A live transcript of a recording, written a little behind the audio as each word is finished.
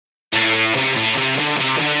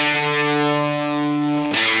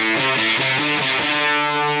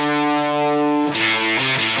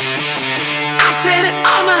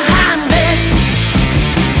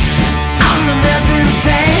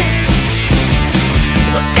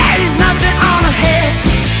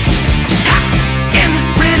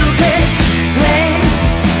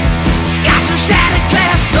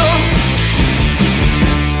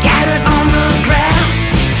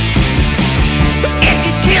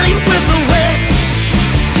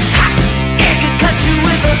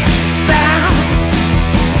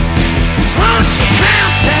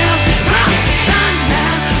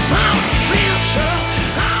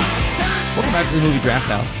Draft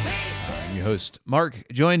House. I'm your host, Mark,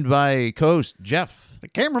 joined by co-host Jeff. The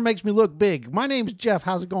camera makes me look big. My name's Jeff.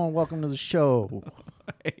 How's it going? Welcome to the show.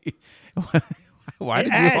 Why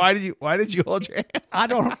did you hold your hands?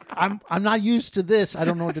 I'm not used to this. I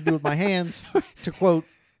don't know what to do with my hands. To quote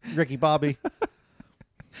Ricky Bobby.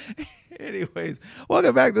 Anyways,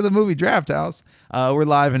 welcome back to the movie Draft House. We're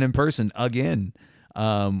live and in person again.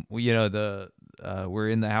 We're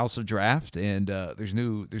in the house of draft, and there's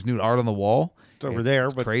new art on the wall. It's over there,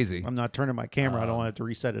 it's but crazy. I'm not turning my camera. I don't want it to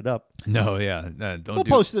reset it up. No, yeah, We'll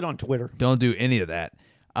post it on Twitter. Don't do any of that.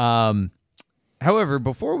 However,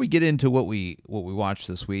 before we get into what we watched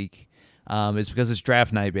this week, it's because it's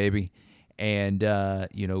draft night, baby, and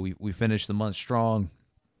we finished the month strong.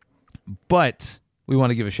 But we want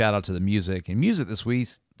to give a shout out to the music, and music this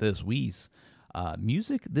week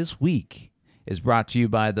is brought to you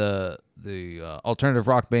by the alternative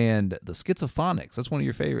rock band the Schizophonics. That's one of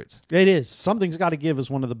your favorites. It is. Something's Got to Give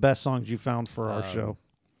is one of the best songs you found for our show.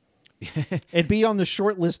 It'd be on the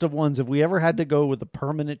short list of ones if we ever had to go with a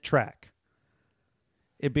permanent track.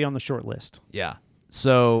 It'd be on the short list. Yeah.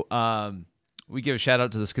 So we give a shout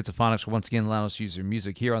out to the Schizophonics for once again allowing us to use their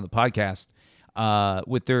music here on the podcast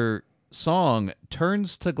with their song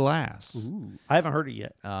Turns to Glass. Ooh, I haven't heard it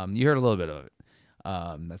yet. You heard a little bit of it.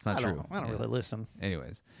 That's not true. I don't really listen.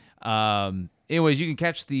 Anyways, you can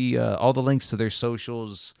catch the all the links to their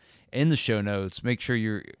socials in the show notes. Make sure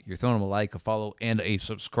you're throwing them a like, a follow, and a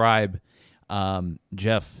subscribe.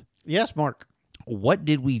 Jeff. Yes, Mark. What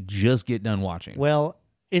did we just get done watching? Well,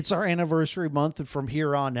 it's our anniversary month, and from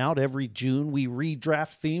here on out, every June we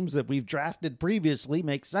redraft themes that we've drafted previously.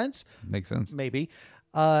 Makes sense? Makes sense. Maybe.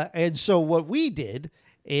 And so what we did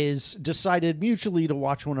is decided mutually to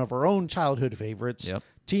watch one of our own childhood favorites, Yep.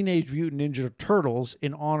 Teenage Mutant Ninja Turtles,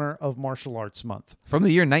 in honor of Martial Arts Month. From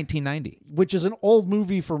the year 1990. Which is an old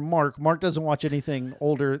movie for Mark. Mark doesn't watch anything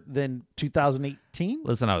older than 2018.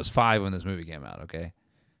 Listen, I was 5 when this movie came out, okay?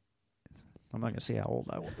 I'm not going to say how old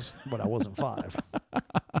I was, but I wasn't 5.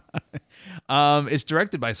 It's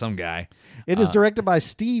directed by some guy. It is directed by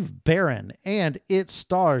Steve Barron, and it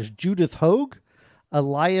stars Judith Hoag,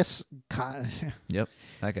 Elias... Yep,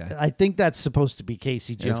 that guy. I think that's supposed to be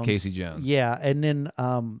Casey Jones. It's Casey Jones. Yeah, and then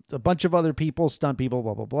a bunch of other people, stunt people,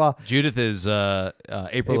 blah, blah, blah. Judith is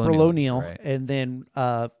April O'Neil. Right. And then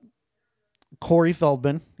Corey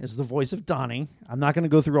Feldman is the voice of Donnie. I'm not going to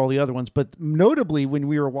go through all the other ones, but notably when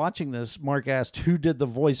we were watching this, Mark asked who did the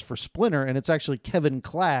voice for Splinter, and it's actually Kevin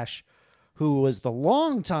Clash, who was the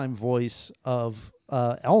longtime voice of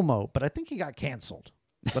Elmo, but I think he got canceled.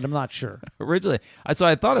 But I'm not sure. Originally, so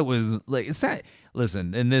I thought it was like it's not.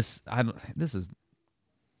 Listen, and it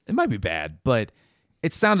might be bad, but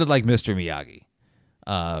it sounded like Mr. Miyagi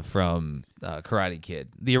from Karate Kid,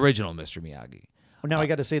 the original Mr. Miyagi. Well, now I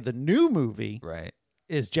got to say the new movie right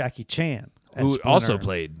is Jackie Chan, who also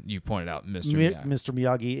played. You pointed out Mr. Miyagi. Mr.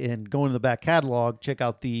 Miyagi, and go into the back catalog, check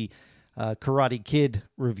out the Karate Kid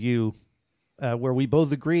review, where we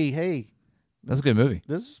both agree, hey. That's a good movie.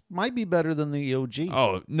 This might be better than the OG.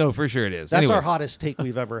 Oh, no, for sure it is. That's our hottest take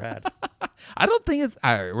we've ever had. I don't think it's...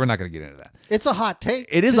 All right, we're not going to get into that. It's a hot take.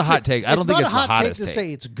 It is a hot take. I don't think it's the hottest take. It's not a hot take to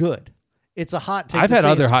say it's good. It's a hot take I've to had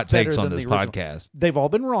say other it's hot better takes on than this the original. podcast. They've all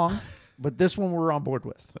been wrong, but this one we're on board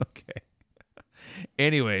with. Okay.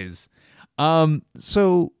 Anyways,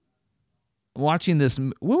 so watching this...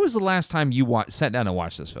 When was the last time you sat down and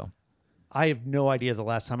watched this film? I have no idea the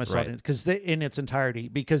last time I saw it in its entirety,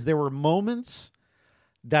 because there were moments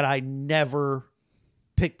that I never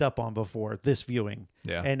picked up on before this viewing.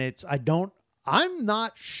 Yeah. And I'm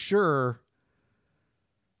not sure.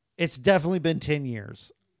 It's definitely been 10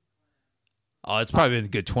 years. Oh, it's probably been a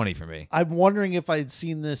good 20 for me. I'm wondering if I'd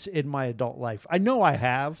seen this in my adult life. I know I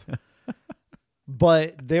have,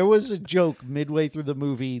 but there was a joke midway through the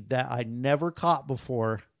movie that I never caught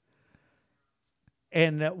before.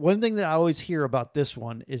 And one thing that I always hear about this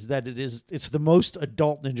one is that it's the most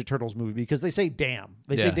adult Ninja Turtles movie because they say damn.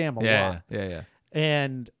 They say damn a lot. Yeah.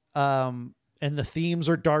 And the themes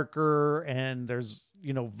are darker, and there's,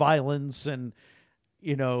 violence, and,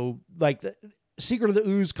 like the Secret of the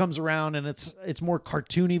Ooze comes around, and it's more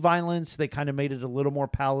cartoony violence. They kind of made it a little more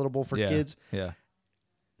palatable for kids. Yeah.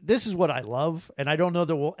 This is what I love, and I don't know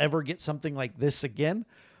that we'll ever get something like this again,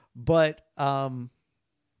 but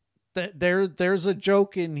there's a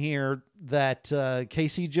joke in here that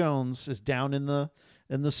Casey Jones is down in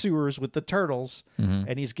the sewers with the turtles,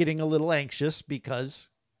 and he's getting a little anxious because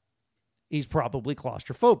he's probably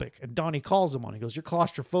claustrophobic. And Donnie calls him on. He goes, "You're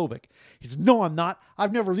claustrophobic." He says, "No, I'm not.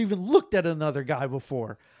 I've never even looked at another guy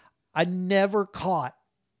before." I never caught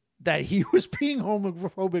that he was being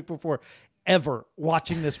homophobic before. ever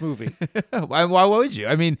watching this movie. Why would you?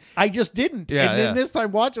 I mean, I just didn't. Yeah, and then yeah. this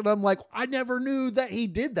time watching, I'm like, I never knew that he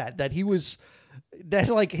did that. That he was, that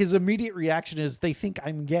like his immediate reaction is they think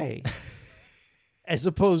I'm gay, as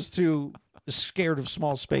opposed to scared of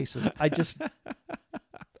small spaces.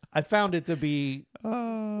 I found it to be.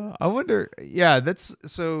 I wonder. Yeah, that's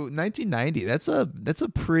so 1990. That's a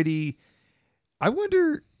pretty. I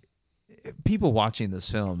wonder, people watching this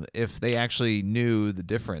film, if they actually knew the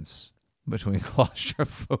difference between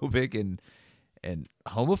claustrophobic and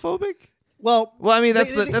homophobic. Well, I mean,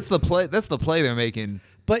 that's the play they're making.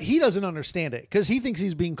 but he doesn't understand it because he thinks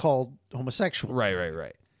he's being called homosexual.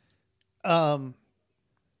 Right.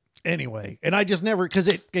 Anyway, and I just never, because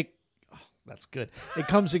it oh, that's good. It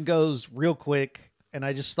comes and goes real quick, and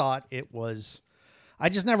I just thought it was. I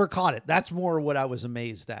just never caught it. That's more what I was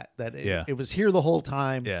amazed at. That it was here the whole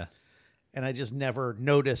time. Yeah. And I just never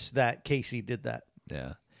noticed that Casey did that.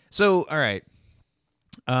 Yeah. So, all right.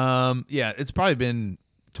 Yeah, it's probably been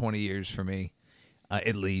 20 years for me,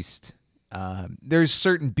 at least. There's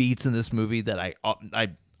certain beats in this movie that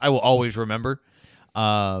I will always remember.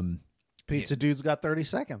 Pizza Dude's got 30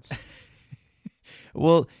 seconds.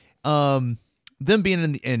 Well, them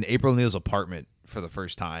being in April O'Neil's apartment for the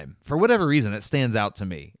first time, for whatever reason, it stands out to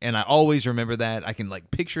me, and I always remember that. I can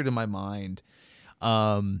like picture it in my mind.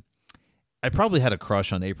 I probably had a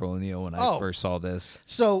crush on April O'Neil when I first saw this.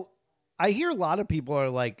 So I hear a lot of people are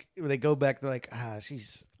like, when they go back, they're like,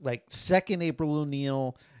 she's like second April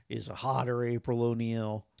O'Neil is a hotter April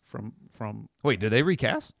O'Neil from. Wait, did they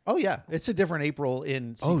recast? Oh yeah, it's a different April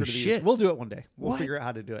in Secret of the Use. We'll do it one day. We'll figure out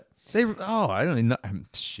how to do it. I don't even know.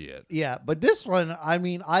 Shit. Yeah, but this one, I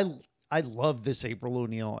mean, I love this April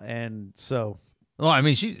O'Neil, and so. Well, I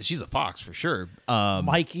mean, she's a fox for sure.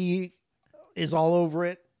 Mikey is all over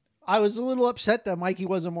it. I was a little upset that Mikey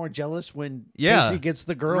wasn't more jealous when Casey gets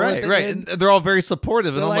the girl. Right. And they're all very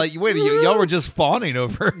supportive, and I'm like, wait, y'all were just fawning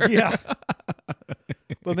over her. Yeah.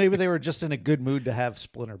 But maybe they were just in a good mood to have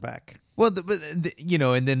Splinter back. Well,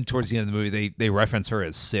 and then towards the end of the movie, they reference her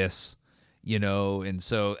as sis, and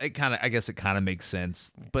so I guess it kind of makes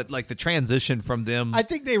sense. But like the transition from them, I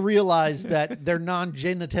think they realized that their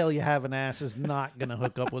non-genitalia having ass is not going to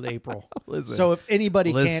hook up with April. So if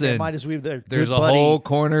anybody can, it might as well be their there's good a buddy, whole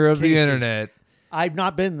corner of Casey. the internet. I've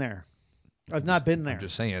not been there. I'm I'm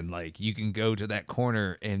just saying, like, you can go to that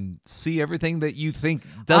corner and see everything that you think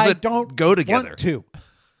doesn't go together. Want to.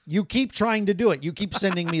 You keep trying to do it. You keep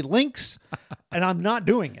sending me links, and I'm not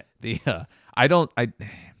doing it. All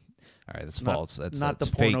right, that's false. That's the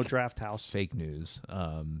fake, porno draft house. Fake news.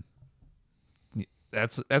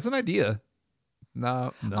 That's an idea.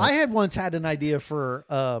 No. I had once had an idea for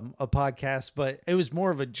a podcast, but it was more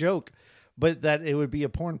of a joke. But that it would be a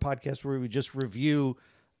porn podcast where we would just review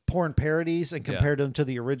porn parodies and compare them to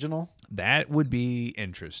the original. That would be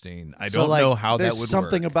interesting. I don't know how that would work. There's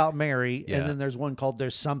something about Mary, and then there's one called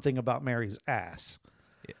 "There's Something About Mary's Ass."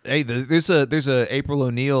 Hey, there's a April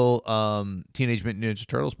O'Neil Teenage Mutant Ninja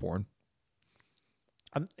Turtles porn.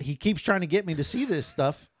 He keeps trying to get me to see this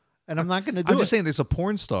stuff, and I'm not going to do it. I'm just saying, there's a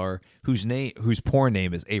porn star whose porn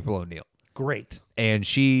name is April O'Neil. Great, and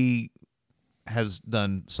she has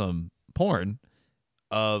done some porn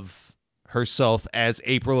of herself as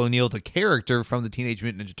April O'Neil, the character from the Teenage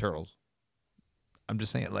Mutant Ninja Turtles. I'm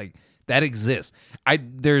just saying, like, that exists.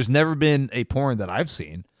 There's never been a porn that I've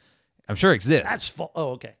seen. I'm sure it exists. That's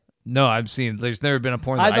oh, okay. No, I've seen. There's never been a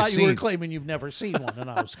porn that I've seen. I thought you were claiming you've never seen one, and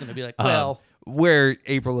I was going to be like, well, where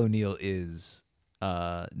April O'Neil is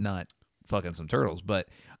not fucking some turtles, but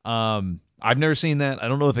I've never seen that. I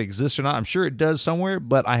don't know if it exists or not. I'm sure it does somewhere,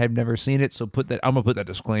 but I have never seen it. So I'm gonna put that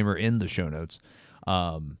disclaimer in the show notes.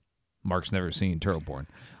 Mark's never seen turtle porn.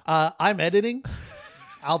 I'm editing.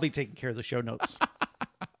 I'll be taking care of the show notes.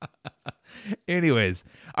 Anyways,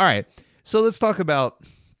 all right. So let's talk about.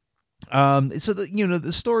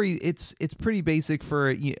 The story. It's pretty basic for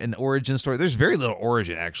an origin story. There's very little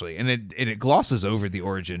origin actually, and it glosses over the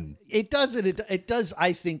origin. It does. It does.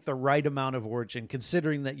 I think the right amount of origin,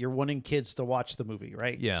 considering that you're wanting kids to watch the movie,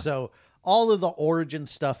 right? Yeah. So all of the origin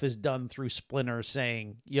stuff is done through Splinter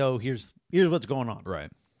saying, "Yo, here's what's going on," right?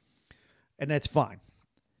 And that's fine.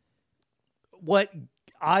 What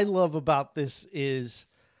I love about this is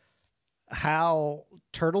how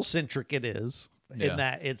turtle centric it is. In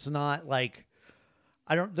that it's not like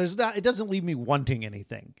it doesn't leave me wanting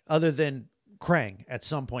anything other than Krang at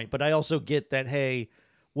some point. But I also get that, hey,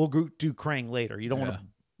 we'll do Krang later. You don't want to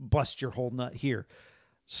bust your whole nut here.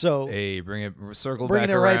 So hey, bringing it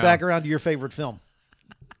right back around to your favorite film.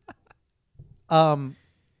 And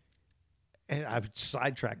I've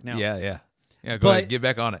sidetracked now. Yeah. Go ahead, get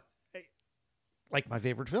back on it. Like my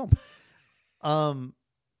favorite film. I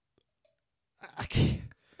can't.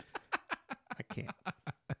 I can't.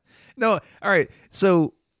 No, all right.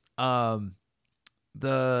 So, the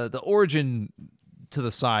origin to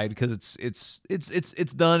the side, because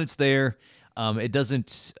it's done. It's there. It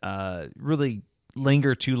doesn't really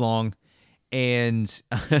linger too long. And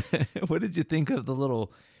what did you think of the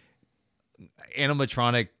little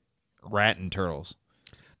animatronic rat and turtles?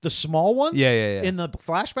 The small ones? Yeah. In the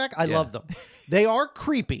flashback, I Yeah. love them. They are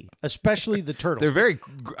creepy, especially the turtles. They're very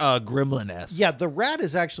gremlin-esque. Yeah, the rat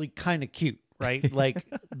is actually kind of cute, right? Like,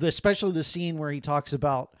 especially the scene where he talks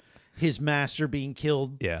about his master being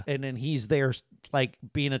killed. Yeah. And then he's there, like,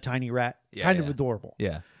 being a tiny rat. Yeah, kind of yeah. adorable.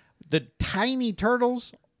 Yeah. The tiny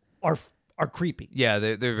turtles are creepy. Yeah,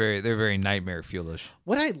 they're very nightmare fuelish.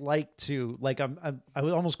 What I like to, like, I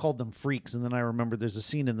almost called them freaks, and then I remember there's a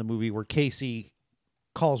scene in the movie where Casey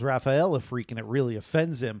calls Raphael a freak, and it really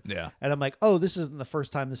offends him. Yeah. And I'm like, oh, this isn't the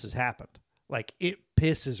first time this has happened. Like, it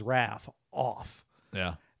pisses Raph off.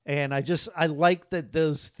 Yeah. And I like that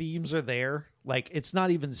those themes are there. Like, it's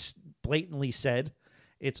not even blatantly said.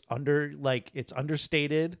 It's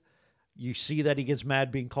understated. You see that he gets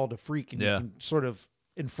mad being called a freak, and you can sort of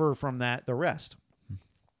infer from that the rest.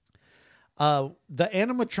 The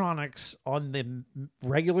animatronics on the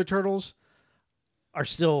regular turtles are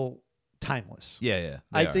still timeless. Yeah.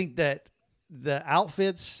 I think that the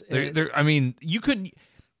outfits, They're I mean,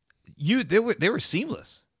 they were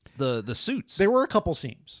seamless. The suits. there were a couple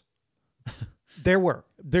seams.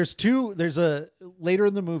 There's a later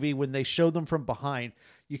in the movie when they show them from behind,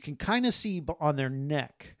 you can kind of see on their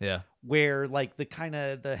neck where like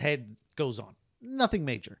the head goes on. Nothing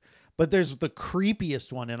major. But there's the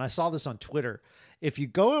creepiest one, and I saw this on Twitter. If you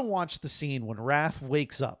go and watch the scene when Raph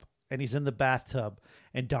wakes up and he's in the bathtub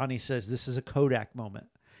and Donnie says, "This is a Kodak moment,"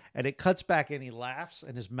 and it cuts back and he laughs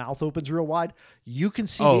and his mouth opens real wide, you can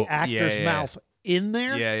see the actor's mouth in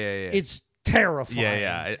there. Yeah. It's terrifying.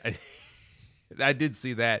 Yeah. I did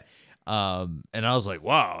see that. And I was like,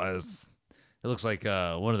 wow, it looks like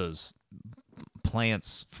one of those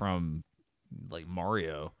plants from like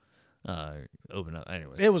Mario open up.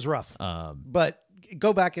 Anyway, It was rough. But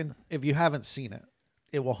go back, and if you haven't seen it,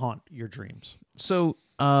 it will haunt your dreams. so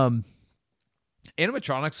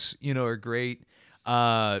animatronics, are great.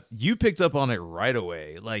 You picked up on it right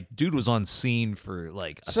away. Like, dude was on scene for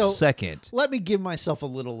like a second. Let me give myself a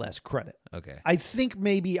little less credit. Okay. I think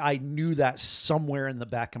maybe I knew that somewhere in the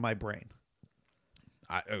back of my brain.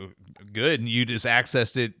 Good. And you just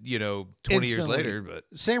accessed it, 20 years Instantly. later. But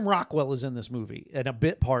Sam Rockwell is in this movie in a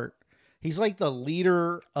bit part. He's like the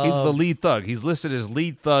leader of... he's the lead thug. He's listed as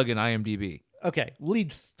lead thug in IMDb. Okay,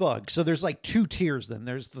 lead thug. So there's like two tiers then.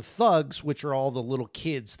 There's the thugs, which are all the little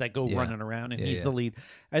kids that go running around, and he's the lead.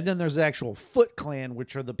 And then there's the actual Foot Clan,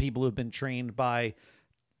 which are the people who've been trained by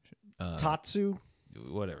Tatsu.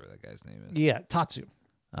 Whatever that guy's name is. Yeah, Tatsu.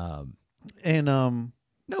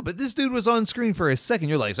 No, but this dude was on screen for a second.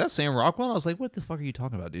 You're like, is that Sam Rockwell? I was like, what the fuck are you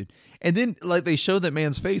talking about, dude? And then like they showed that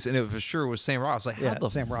man's face, and it for sure was Sam Rockwell. I was like, how the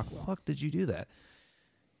Sam Rockwell. fuck did you do that?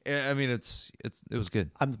 I mean, it was good.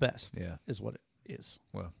 I'm the best. Yeah. Is what it is.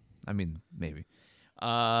 Well, I mean, maybe.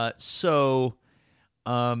 I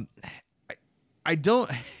don't.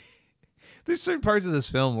 There's certain parts of this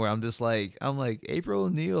film where I'm like, April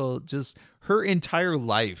O'Neil, just her entire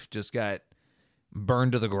life just got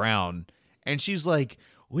burned to the ground, and she's like,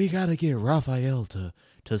 we gotta get Raphael to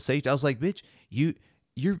safety. I was like, bitch,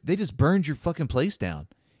 they just burned your fucking place down.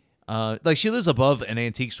 Like, she lives above an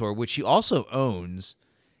antique store, which she also owns.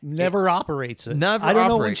 Never operates it. Never I don't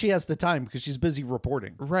know when operate. she has the time because she's busy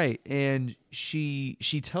reporting. Right. And she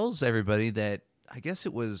tells everybody that I guess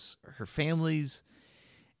it was her family's,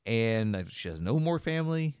 and she has no more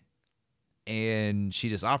family, and she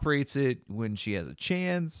just operates it when she has a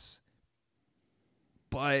chance.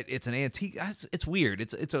 But it's an antique. It's weird.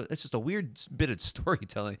 It's just a weird bit of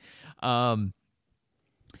storytelling. And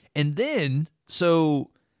then so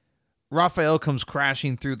Raphael comes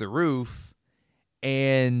crashing through the roof.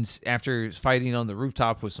 And after fighting on the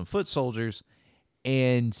rooftop with some foot soldiers,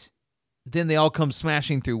 and then they all come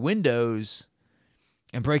smashing through windows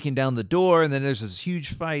and breaking down the door. And then there's this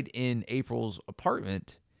huge fight in April's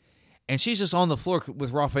apartment, and she's just on the floor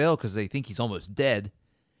with Raphael because they think he's almost dead.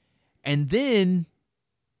 And then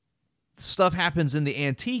stuff happens in the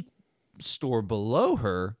antique store below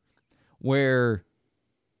her where,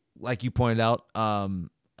 like you pointed out,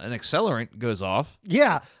 an accelerant goes off.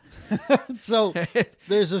 Yeah. So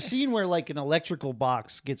there's a scene where like an electrical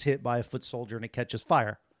box gets hit by a foot soldier and it catches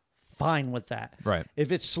fire. Fine with that. Right.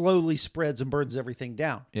 If it slowly spreads and burns everything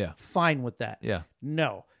down. Yeah. Fine with that. Yeah.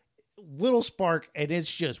 No. Little spark and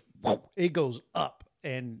it's just, whoop, it goes up.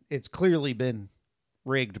 and it's clearly been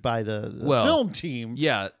rigged by the Well, film team.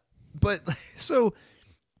 Yeah, but so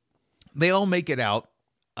they all make it out,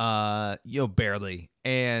 barely,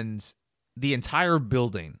 and the entire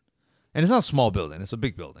building, and it's not a small building; it's a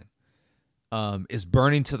big building, is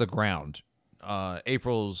burning to the ground. All of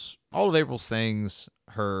April's things,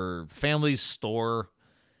 her family's store,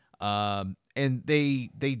 and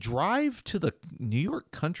they drive to the New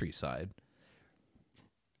York countryside,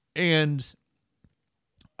 and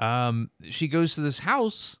she goes to this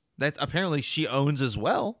house that apparently she owns as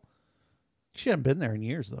well. She hasn't been there in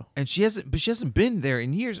years, though. And she hasn't been there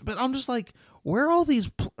in years. But I'm just like, where are all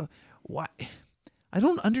these? Why? I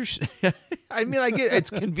don't understand. I mean, I get it's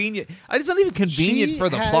convenient. It's not even convenient for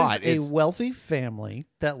the plot. It's a wealthy family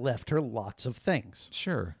that left her lots of things.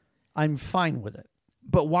 Sure, I'm fine with it.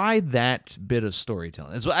 but why that bit of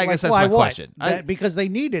storytelling? I guess that's why my what? question. Because they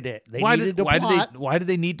needed it. They needed a plot. Why did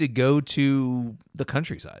they need to go to the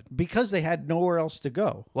countryside? Because they had nowhere else to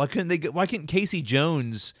go. Why couldn't they? Why couldn't Casey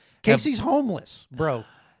Jones? Casey's homeless, bro.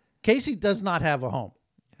 Casey does not have a home.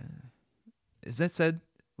 Is that said?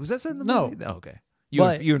 Was that said in the No. movie? Oh, okay.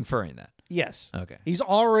 You inferring that? Yes. Okay. He's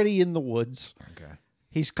already in the woods. Okay.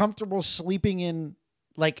 He's comfortable sleeping in,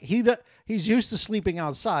 like he's used to sleeping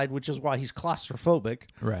outside, which is why he's claustrophobic.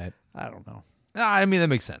 Right. I don't know. I mean, that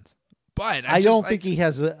makes sense. But I don't think he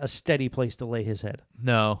has a steady place to lay his head.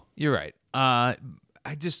 No, you're right. I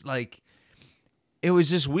just like it was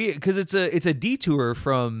just weird because it's a detour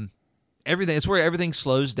from everything. It's where everything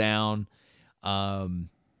slows down.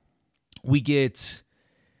 We get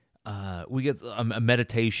a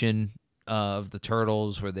meditation of the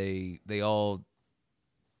turtles where they all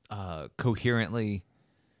coherently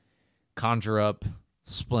conjure up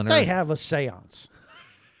Splinter. They have a seance.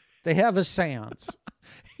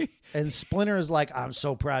 And Splinter is like, I'm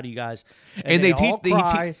so proud of you guys. And they all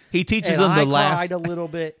cry, he teaches and them the I last. cried a little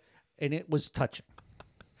bit, and it was touching.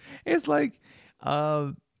 It's like,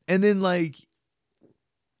 and then like,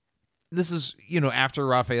 this is, after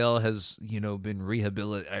Raphael has, been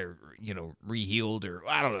rehabilitated, or, rehealed, or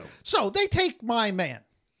I don't know. So they take my man,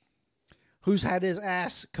 who's had his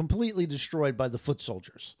ass completely destroyed by the foot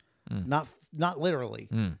soldiers. Not literally.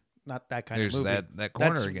 Not that kind There's of movie. that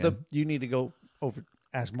corner That's again. You need to go over,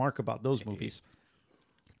 ask Mark about those movies.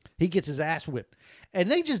 He gets his ass whipped.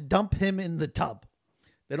 And they just dump him in the tub.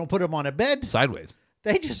 They don't put him on a bed. Sideways.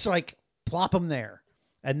 They just like plop him there.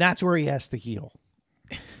 And that's where he has to heal.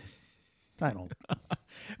 I don't.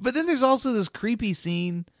 But then there's also this creepy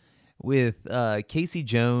scene with Casey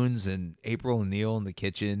Jones and April O'Neil in the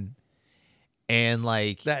kitchen. And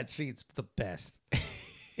like That scene's the best.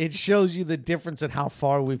 It shows you the difference in how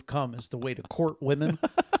far we've come as the way to court women.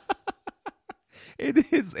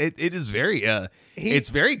 It is very it's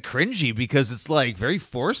very cringy because it's like very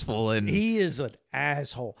forceful, and he is an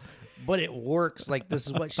asshole, but it works. Like, this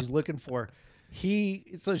is what she's looking for.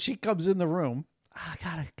 So she comes in the room.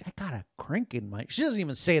 I got a crank in my. She doesn't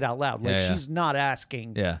even say it out loud. Like, she's not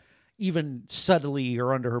asking. Yeah. Even subtly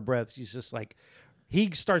or under her breath. She's just like, he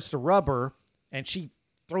starts to rub her, and she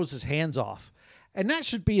throws his hands off, and that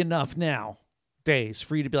should be enough nowadays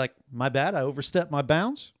for you to be like, my bad, I overstepped my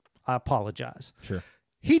bounds. I apologize. Sure.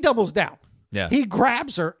 He doubles down. Yeah. He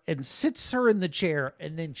grabs her and sits her in the chair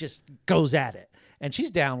and then just goes at it. And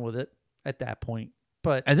she's down with it at that point.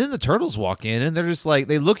 And then the turtles walk in and they're just like,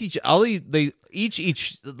 they look they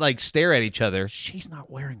each like stare at each other. She's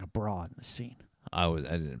not wearing a bra in the scene. I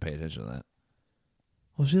didn't pay attention to that.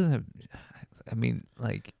 Well, she doesn't have, I mean,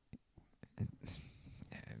 like,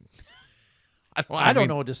 I don't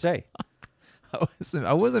know what to say.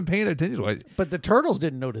 I wasn't paying attention to it. But the turtles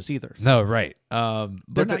didn't notice either. No, right.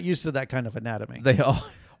 They're not used to that kind of anatomy.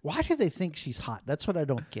 Why do they think she's hot? That's what I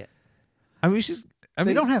don't get. I mean,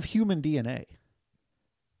 they don't have human DNA.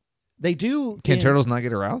 They do. Can turtles not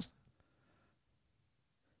get aroused?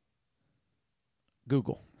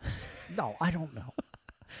 Google. No, I don't know.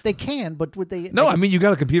 They can, but would they? No, I mean, you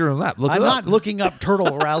got a computer on lap. I'm not looking up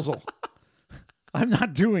turtle arousal. I'm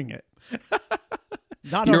not doing it.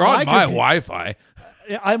 You're on my Wi-Fi.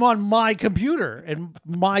 I'm on my computer, and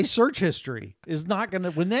my search history is not going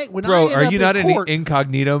to. Bro, are you not in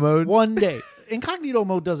incognito mode? One day, incognito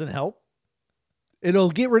mode doesn't help. It'll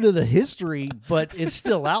get rid of the history, but it's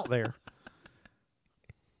still out there.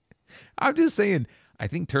 I'm just saying. I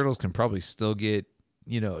think turtles can probably still get,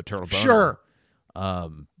 a turtle boner. Sure.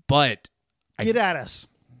 But get at us.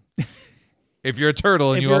 If you're a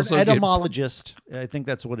turtle and if you you're also an etymologist, I think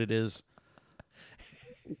that's what it is.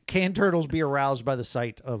 Can turtles be aroused by the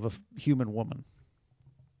sight of a human woman?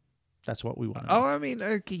 That's what we want to know. Oh, I mean,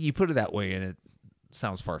 okay, you put it that way, and it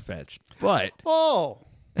sounds far-fetched. But oh,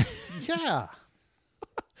 yeah.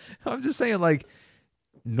 I'm just saying, like,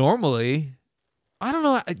 normally, I don't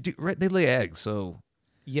know. They lay eggs, so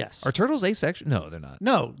Yes. are turtles asexual? No, they're not.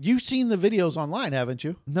 No, you've seen the videos online, haven't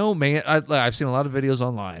you? No, man. I've seen a lot of videos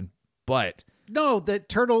online, but No, that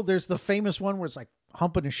turtle. There's the famous one where it's like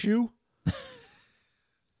humping a shoe.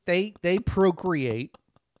 They procreate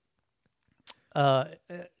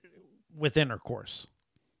with intercourse.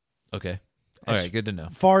 okay. All right, good to know.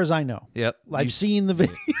 Far as I know. Yep. I've seen the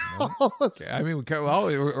videos. Okay. I mean,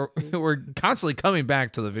 we're constantly coming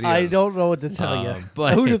back to the videos. I don't know what to tell you.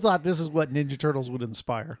 but- Who'd have thought this is what Ninja Turtles would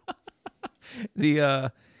inspire?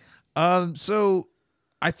 So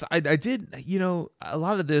I did, a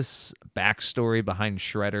lot of this backstory behind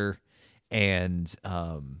Shredder and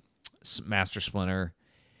Master Splinter.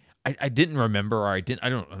 I didn't remember, or I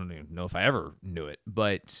don't even know if I ever knew it,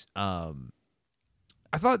 but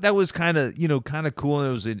I thought that was kind of cool,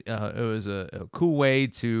 and it was a cool way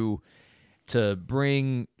to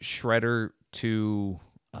bring Shredder to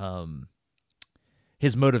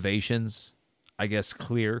his motivations, I guess,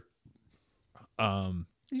 clear.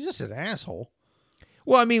 He's just an asshole.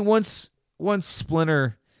 Well, I mean, once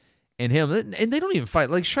Splinter and him, and they don't even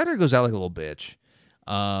fight. Like, Shredder goes out like a little bitch.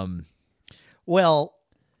 Well,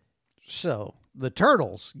 so the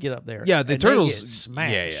turtles get up there. Yeah, the and turtles they get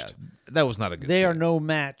smashed. Yeah, that was not a good. They scene. are no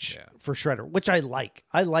match for Shredder, which I like.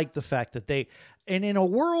 I like the fact that and in a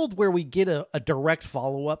world where we get a direct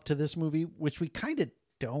follow up to this movie, which we kind of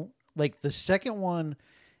don't. Like the second one,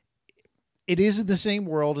 it is in the same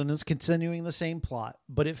world and is continuing the same plot,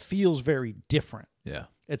 but it feels very different. Yeah.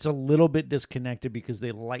 It's a little bit disconnected because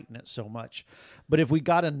they lighten it so much. But if we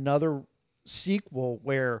got another sequel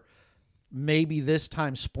where maybe this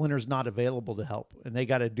time Splinter's not available to help and they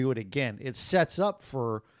got to do it again, it sets up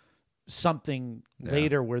for something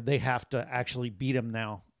later where they have to actually beat him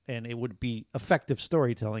now, and it would be effective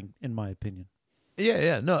storytelling, in my opinion.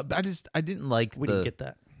 Yeah. No, I didn't like. We didn't get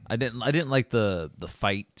that. I didn't like the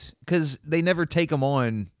fight because they never take them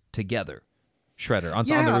on together. Shredder on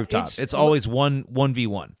the rooftop. It's always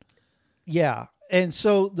 1v1. Yeah, and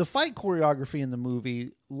so the fight choreography in the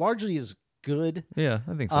movie largely is good. Yeah,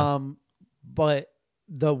 I think so. But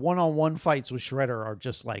the one-on-one fights with Shredder are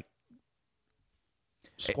just like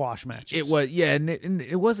squash matches. It was, and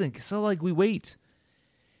it wasn't. So like we wait.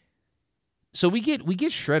 So we get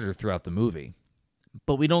Shredder throughout the movie,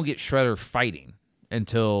 but we don't get Shredder fighting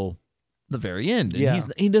until the very end.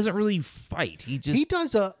 And he doesn't really fight. He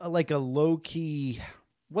does a low key.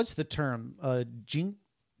 What's the term?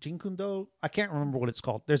 Jinkundo? I can't remember what it's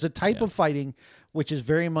called. There's a type of fighting which is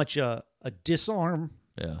very much a disarm.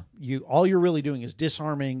 Yeah. All you're really doing is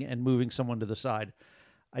disarming and moving someone to the side.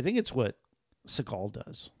 I think it's what Seagal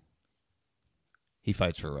does. He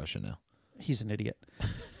fights for Russia now. He's an idiot.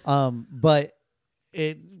 But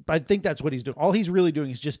I think that's what he's doing. All he's really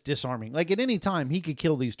doing is just disarming. Like at any time he could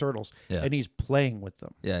kill these turtles, and he's playing with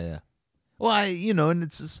them. Yeah. Well, and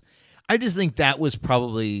it's just, I just think that was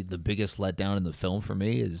probably the biggest letdown in the film for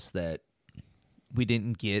me, is that we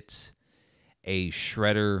didn't get a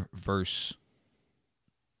Shredder versus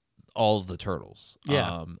all of the turtles.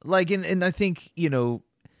 Yeah. And I think, and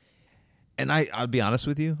I'll be honest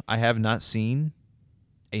with you, I have not seen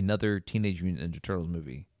another Teenage Mutant Ninja Turtles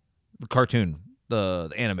movie. The cartoon, the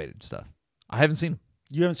animated stuff. I haven't seen them.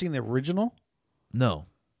 You haven't seen the original? No.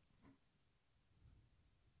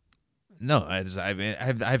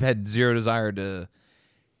 I've had zero desire to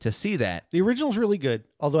see that. The original's really good,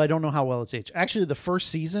 although I don't know how well it's aged. Actually, the first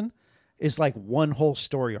season is like one whole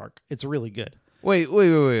story arc. It's really good. Wait.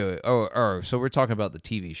 Oh, so we're talking about the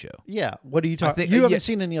TV show. Yeah. What are you talking about? You haven't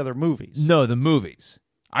seen any other movies? No, the movies.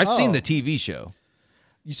 I've seen the TV show.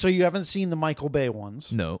 So you haven't seen the Michael Bay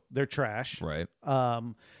ones? No. They're trash. Right.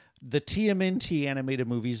 The TMNT animated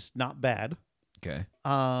movies, not bad. Okay.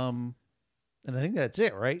 And I think that's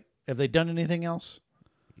it, right? Have they done anything else?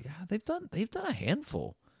 Yeah, they've done a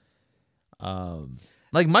handful.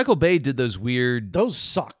 Like Michael Bay did those weird. Those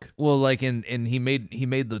suck. Well, like and he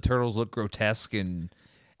made the turtles look grotesque and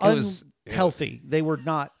it was healthy. They were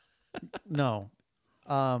not. No.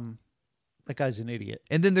 That guy's an idiot.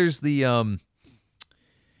 And then there's the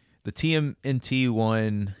TMNT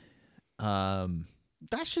one.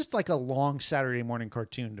 That's just like a long Saturday morning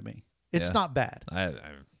cartoon to me. It's not bad. I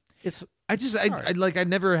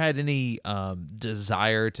never had any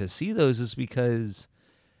desire to see those, is because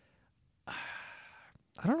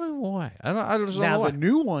I don't know why. I don't know why. The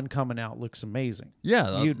new one coming out looks amazing.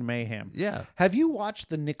 Yeah, Mutant Mayhem. Yeah. Have you watched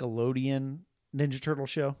the Nickelodeon Ninja Turtle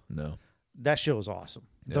show? No. That show is awesome.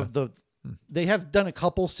 Yeah. They have done a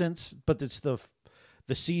couple since, but it's the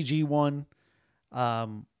CG one.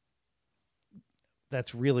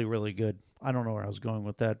 that's really, really good. I don't know where I was going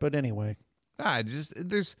with that, but anyway. I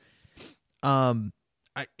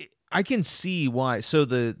can see why. So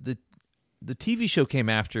the TV show came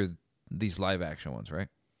after these live action ones, right?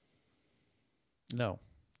 No.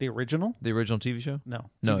 The original? The original TV show? No.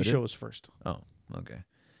 No, TV it show didn't? was first. Oh, okay.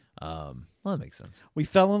 Well, that makes sense. We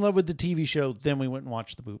fell in love with the TV show, then we went and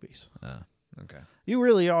watched the movies. Okay. You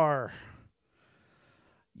really are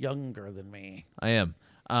younger than me. I am.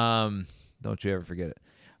 Don't you ever forget it.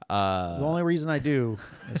 The only reason I do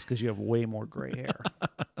is because you have way more gray hair.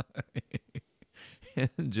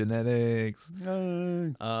 Genetics.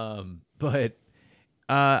 But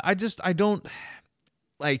I don't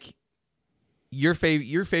like your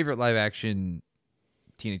favorite live action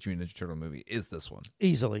Teenage Mutant Ninja Turtle movie is this one.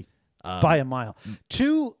 Easily. By a mile.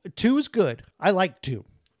 Two is good. I like 2.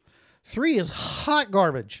 3 is hot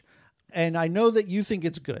garbage. And I know that you think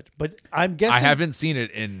it's good, but I'm guessing I haven't seen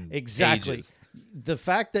it in exactly. ages. The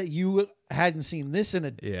fact that you hadn't seen this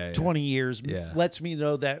in 20 years lets me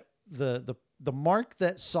know that the mark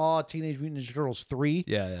that saw Teenage Mutant Ninja Turtles 3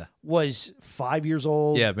 was 5 years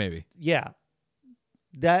old. Yeah, maybe. Yeah.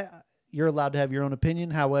 That you're allowed to have your own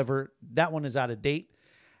opinion. However, that one is out of date,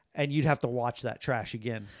 and you'd have to watch that trash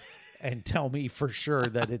again and tell me for sure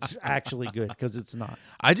that it's actually good, because it's not.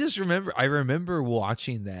 I remember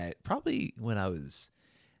watching that probably when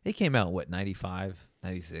it came out, 95,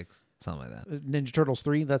 96, something like that. Ninja Turtles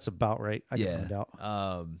 3, that's about right. I can find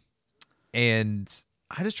out. And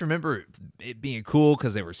I just remember it being cool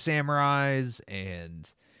because they were samurais,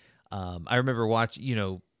 and I remember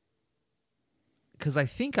watching, because I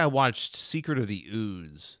think I watched Secret of the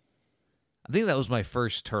Ooze. I think that was my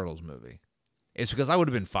first Turtles movie. It's because I would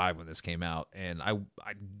have been 5 when this came out, and I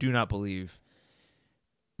do not believe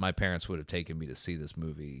my parents would have taken me to see this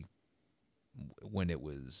movie when it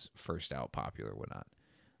was first out popular or whatnot.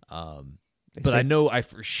 But I know I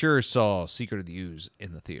for sure saw Secret of the Ooze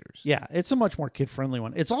in the theaters. Yeah, it's a much more kid-friendly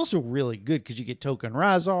one. It's also really good because you get Token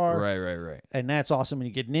Razar. Right. And that's awesome. And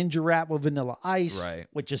you get Ninja Rap with Vanilla Ice,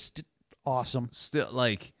 which is awesome. Still,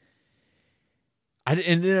 like...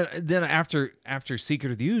 then after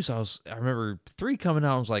Secret of the Ooze, I remember 3 coming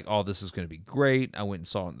out. I was like, "Oh, this is going to be great." I went and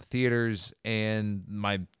saw it in the theaters, and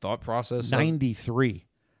my thought process: 93,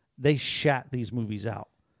 they shat these movies out.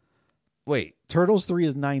 Wait, Turtles 3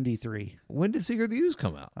 is 93. When did Secret of the Ooze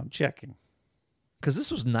come out? I'm checking because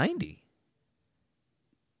this was 90.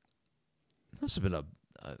 Must have been a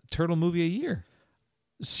turtle movie a year.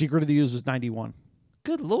 Secret of the Ooze was 91.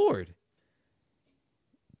 Good Lord,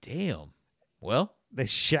 damn. Well, they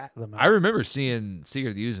shat them out. I remember seeing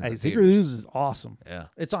Secret of the Ooze in the Secret of the Ooze is awesome. Yeah.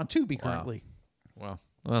 It's on Tubi currently. Wow.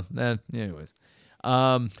 Well, anyways.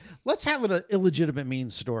 Let's have an illegitimate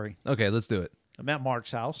means story. Okay, let's do it. I'm at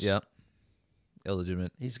Mark's house. Yeah.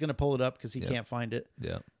 Illegitimate. He's going to pull it up because he can't find it.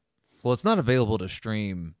 Yeah. Well, it's not available to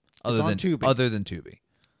stream other than Tubi.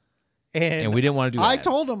 And we didn't want to do I ads.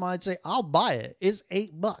 told him I'd say, I'll buy it. It's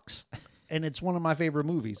 $8. And it's one of my favorite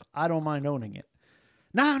movies. I don't mind owning it.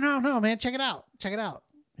 No, man. Check it out.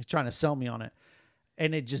 He's trying to sell me on it.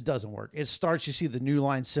 And it just doesn't work. It starts, you see the New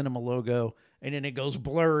Line Cinema logo, and then it goes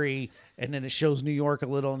blurry, and then it shows New York a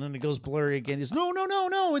little, and then it goes blurry again. He's, no,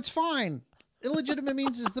 it's fine. Illegitimate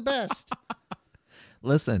means is the best.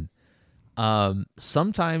 Listen,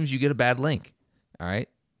 sometimes you get a bad link, all right?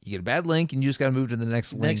 You get a bad link, and you just got to move to the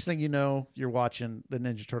next link. Next thing you know, you're watching the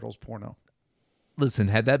Ninja Turtles porno. Listen,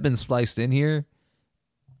 had that been spliced in here,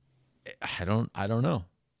 I don't know.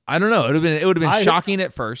 It would have been shocking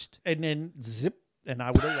at first, and then zip, and I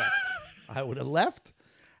would have left.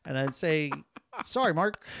 And I'd say, "Sorry,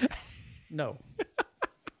 Mark, no."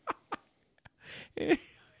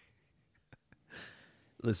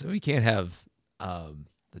 Listen, we can't have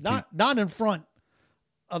not in front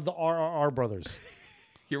of the RRR brothers.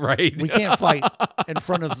 You're right. We can't fight in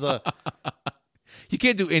front of the. You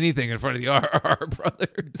can't do anything in front of the RRR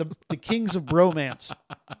brothers. The kings of bromance.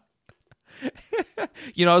 I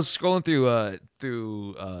was scrolling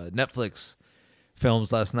through Netflix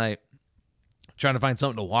films last night, trying to find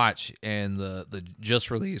something to watch, and the just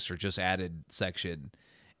released or just added section,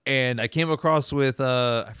 and I came across with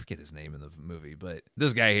I forget his name in the movie, but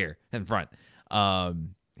this guy here in front,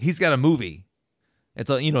 he's got a movie. It's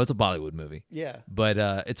a Bollywood movie, yeah, but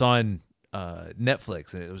it's on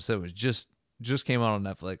Netflix, and it was just came out on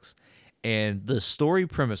Netflix, and the story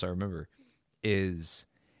premise I remember is.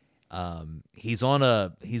 He's on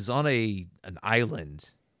an island,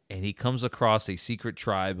 and he comes across a secret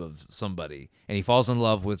tribe of somebody, and he falls in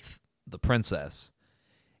love with the princess,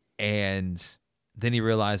 and then he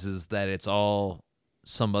realizes that it's all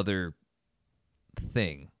some other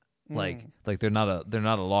thing, Like they're not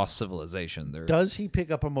a lost civilization. They're Does he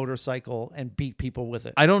pick up a motorcycle and beat people with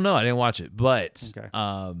it? I don't know. I didn't watch it, but Okay.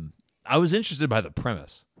 I was interested by the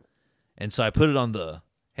premise, and so I put it on the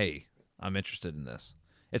hey, I'm interested in this.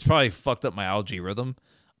 It's probably fucked up my algorithm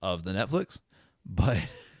of the Netflix, but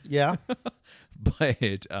Yeah.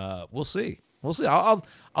 we'll see. We'll see. I'll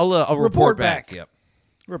report back. Yep.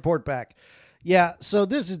 Report back. Yeah, so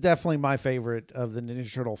this is definitely my favorite of the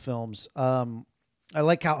Ninja Turtle films. I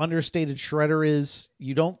like how understated Shredder is.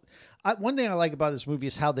 One thing I like about this movie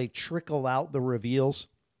is how they trickle out the reveals.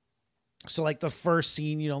 So like the first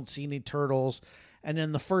scene, you don't see any turtles. And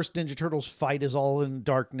then the first Ninja Turtles fight is all in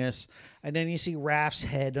darkness. And then you see Raph's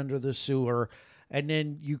head under the sewer. And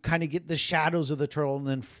then you kind of get the shadows of the turtle. And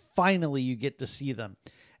then finally you get to see them.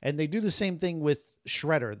 And they do the same thing with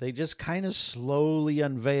Shredder. They just kind of slowly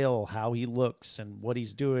unveil how he looks and what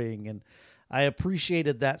he's doing. And I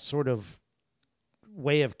appreciated that sort of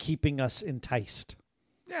way of keeping us enticed.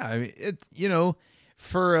 Yeah, I mean, it's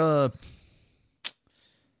for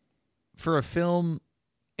a film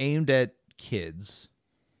aimed at kids,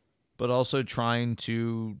 but also trying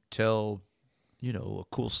to tell, a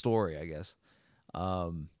cool story, I guess.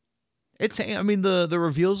 The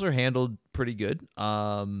reveals are handled pretty good.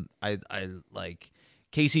 I like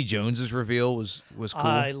Casey Jones's reveal was cool.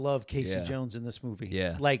 I love Casey Jones in this movie.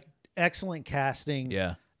 Yeah. Like excellent casting.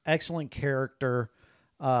 Yeah. Excellent character.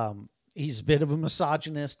 He's a bit of a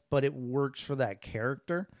misogynist, but it works for that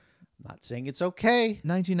character. I'm not saying it's okay,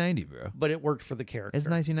 1990, bro. but it worked for the character. It's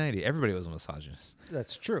 1990. Everybody was a misogynist.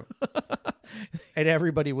 That's true. And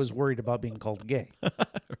everybody was worried about being called gay.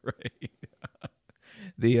 Right.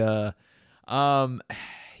 There's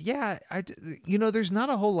not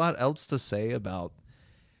a whole lot else to say about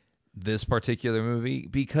this particular movie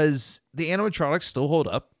because the animatronics still hold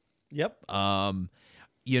up. Yep.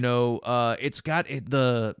 It's got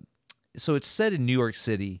so it's set in New York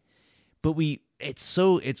City, but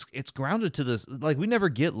it's grounded to this, like we never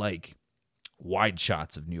get like wide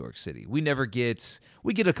shots of New York City. We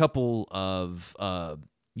get a couple of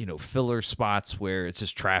filler spots where it's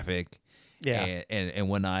just traffic. Yeah. And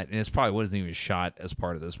whatnot. And it's probably wasn't even shot as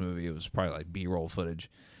part of this movie. It was probably like B-roll footage.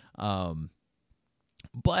 But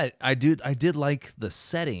I did like the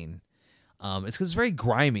setting. It's because it's very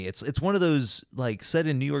grimy. It's one of those like set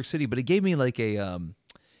in New York City, but it gave me like a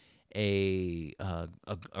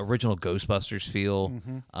original Ghostbusters feel.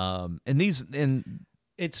 Mm-hmm. And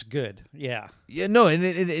it's good. Yeah. Yeah. No, and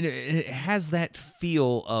it has that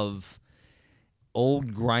feel of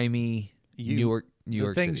old grimy New York.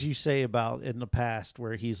 The things City. you say about in the past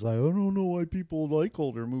where he's like, I don't know why people like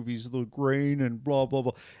older movies, the grain and blah blah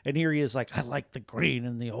blah. And here he is like, I like the grain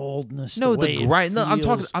and the oldness. No, the grain. No,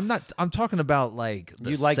 I'm talking about like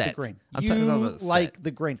the you like set. the grain. I'm you talking about the like set.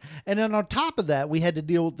 the grain. And then on top of that, we had to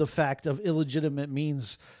deal with the fact of illegitimate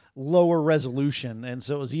means lower resolution, and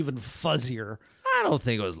so it was even fuzzier. I don't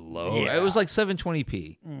think it was low. Yeah. It was like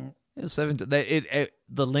 720p. It was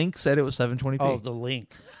the link said it was 720p. Oh, the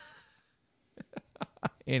link.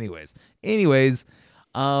 Anyways,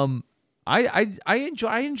 I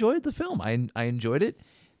enjoyed the film. I enjoyed it.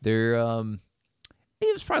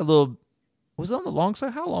 It was probably a little. Was it on the long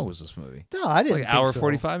side? How long was this movie? No, I didn't. Like think hour so.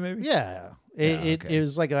 45, maybe. Yeah, it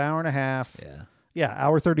was like an hour and a half. Yeah.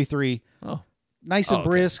 Hour 33. Oh, nice and okay.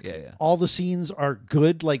 brisk. Yeah. All the scenes are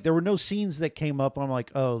good. Like there were no scenes that came up. I'm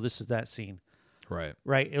like, oh, this is that scene. Right.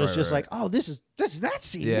 It was just right. like, oh, this is that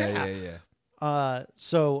scene. Yeah.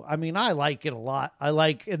 So I mean, I like it a lot.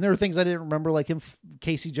 And there are things I didn't remember, like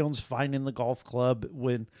Casey Jones finding the golf club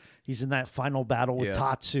when he's in that final battle with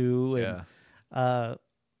Tatsu. And,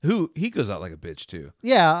 who he goes out like a bitch too.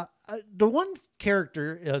 Yeah. The one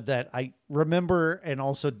character that I remember and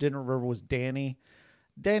also didn't remember was Danny.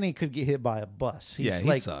 Danny could get hit by a bus. He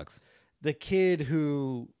like sucks. The kid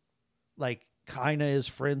who like kind of is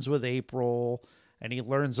friends with April. And he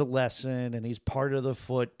learns a lesson, and he's part of the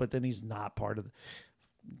foot, but then he's not part of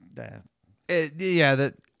the.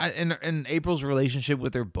 And April's relationship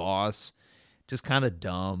with her boss, just kind of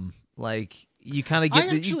dumb. Like you kind of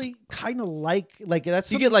get. I actually kind of like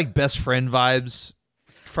that's. You get like best friend vibes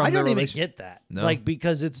from. I don't even get that. No? Like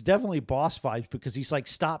because it's definitely boss vibes because he's like,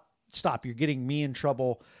 stop! You're getting me in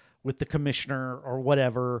trouble with the commissioner or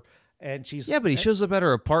whatever. And she's but he shows up at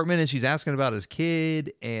her apartment and she's asking about his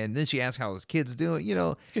kid, and then she asks how his kid's doing.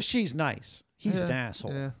 Because she's nice. He's an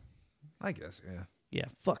asshole. Yeah, I guess. Yeah.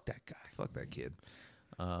 Fuck that guy. Fuck that kid.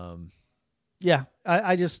 Yeah.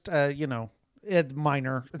 I just it's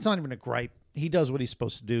minor. It's not even a gripe. He does what he's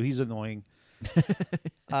supposed to do. He's annoying.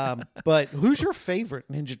 But who's your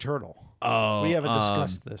favorite Ninja Turtle? Oh, we haven't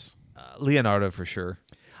discussed this. Leonardo for sure.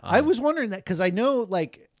 I was wondering that because I know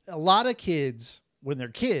like a lot of kids, when they're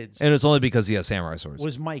kids, And it's only because he has samurai swords.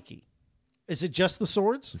 was Mikey. Is it just the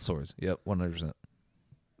swords? It's swords. Yep, 100%.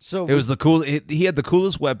 So It was the cool. He had the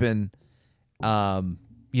coolest weapon. When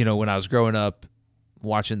I was growing up,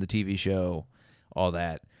 watching the TV show, all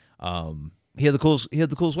that. He had the coolest. He had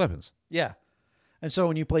the coolest weapons. yeah. And so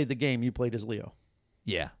when you played the game, you played as Leo.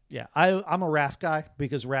 Yeah. Yeah. I'm a Raph guy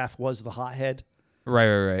because Raph was the hothead.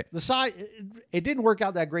 Right. The size, it didn't work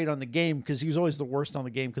out that great on the game because he was always the worst on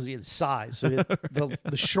the game because he had size, so he had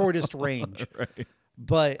the shortest range. Right.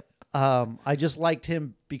 But I just liked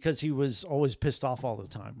him because he was always pissed off all the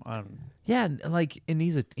time. Yeah, and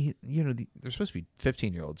he's there's supposed to be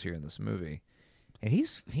 15-year-olds here in this movie, and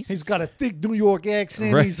he's got a thick New York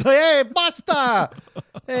accent. Right. He's like, "Hey, Buster,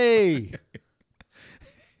 hey,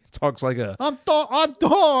 talks like a I'm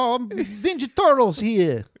Ninja Turtles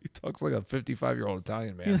here. he talks like a 55-year-old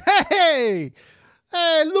Italian man. Hey,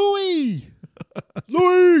 Louis,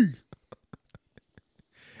 Louis."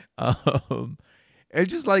 It's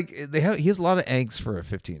just like he has a lot of angst for a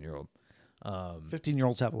 15-year-old.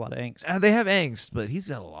 15-year-olds have a lot of angst. They have angst, but he's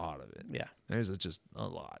got a lot of it. Yeah, There's just a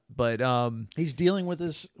lot. But he's dealing with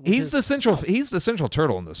his. he's the central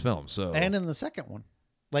turtle in this film. So And in the second one,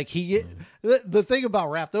 like the thing about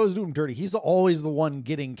Raph, those do him dirty. He's always the one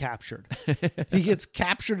getting captured. He gets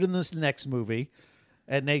captured in this next movie,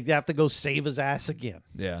 and they have to go save his ass again.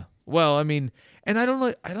 yeah. Well, I mean, and I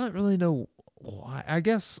don't really know why. I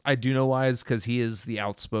guess I do know why. Is because he is the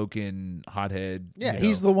outspoken hothead. Yeah,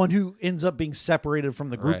 he's the one who ends up being separated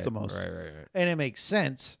from the group Right, the most. Right. And it makes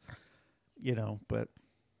sense, but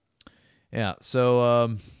Yeah.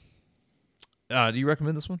 So, do you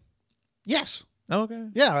recommend this one? yes. Oh, okay.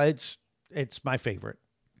 Yeah, it's my favorite.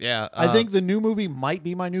 Yeah. I think the new movie might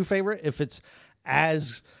be my new favorite if it's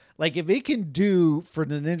if it can do for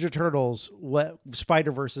the Ninja Turtles what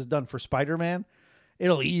Spider-Verse has done for Spider-Man,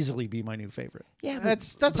 it'll easily be my new favorite. Yeah,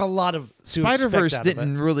 but that's a lot of Spider-Verse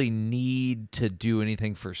didn't really need to do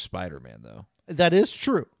anything for Spider-Man, though. That is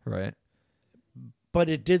true, Right. but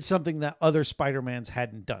it did something that other Spider-Mans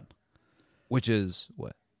hadn't done. Which is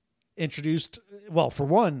what? Introduced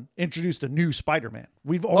a new Spider-Man.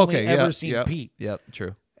 We've only ever seen Pete. Yep,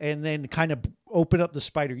 true. And then kind of open up the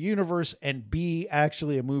Spider Universe and be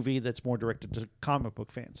actually a movie that's more directed to comic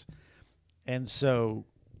book fans. And so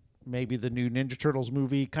maybe the new Ninja Turtles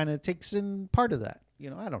movie kind of takes in part of that.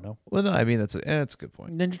 I don't know. Well, no, I mean that's a good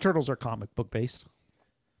point. Ninja Turtles are comic book based.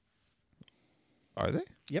 Are they?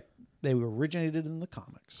 Yep. They were originated in the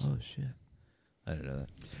comics. Oh shit, I didn't know that.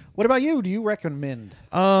 What about you? Do you recommend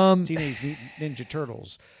Teenage Mutant Ninja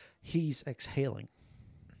Turtles? He's exhaling.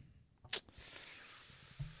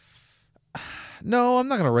 No, I'm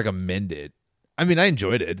not gonna recommend it. I mean, I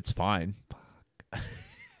enjoyed it. It's fine. Fuck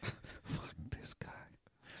this guy.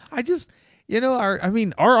 I just,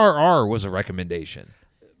 RRR was a recommendation.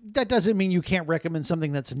 That doesn't mean you can't recommend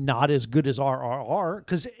something that's not as good as RRR.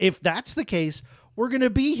 Because if that's the case, we're going to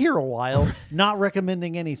be here a while not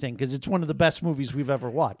recommending anything because it's one of the best movies we've ever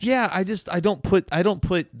watched. Yeah, I don't put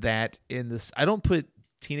that in this. I don't put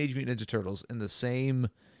Teenage Mutant Ninja Turtles in the same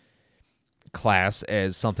class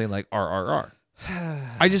as something like RRR.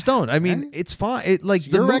 I just don't. I mean, it's fine.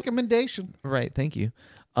 Your recommendation. Right. Thank you.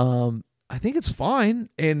 I think it's fine.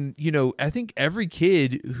 And, I think every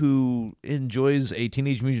kid who enjoys a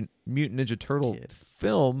Teenage Mutant Ninja Turtle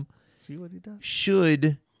film See what he does?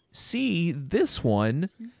 should see this one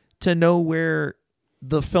to know where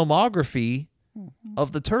the filmography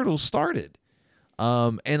of the Turtles started.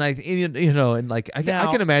 And I can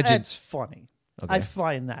imagine. That's funny. Okay. I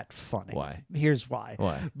find that funny. Why? Here's why.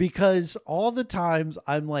 Why? Because all the times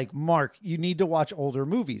I'm like, Mark, you need to watch older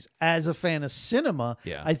movies. As a fan of cinema,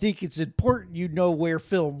 Yeah. I think it's important you know where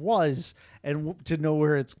film was and to know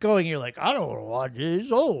where it's going. You're like, I don't want to watch this.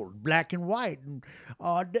 It's old, black and white. And,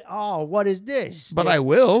 what is this? But I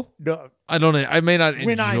will. No, I don't. I may not enjoy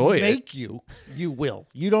when I it. make you will.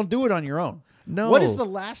 You don't do it on your own. No. What is the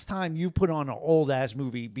last time you put on an old ass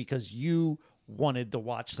movie because you wanted to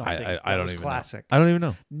watch something that I don't was even classic? know. I don't even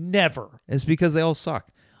know. Never. It's because they all suck.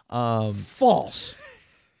 False.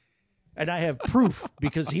 And I have proof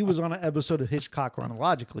because he was on an episode of Hitchcock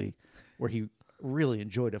Chronologically where he really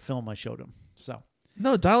enjoyed a film I showed him. So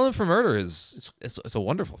No, Dial M for Murder is it's a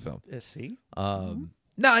wonderful film. see, No,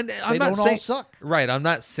 I'm they not don't saying all suck. right. I'm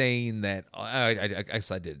not saying that. I guess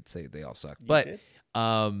I did say they all suck, but did?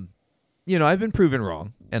 I've been proven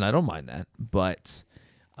wrong, and I don't mind that. But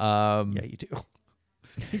Yeah, you do.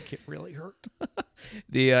 You get really hurt.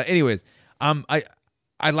 anyways,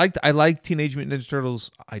 I like Teenage Mutant Ninja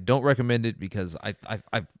Turtles. I don't recommend it because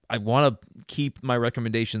I want to keep my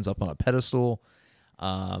recommendations up on a pedestal.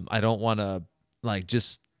 I don't want to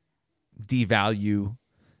just devalue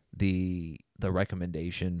the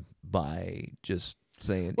recommendation by just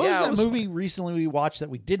saying, What yeah, was it that was movie recently we watched that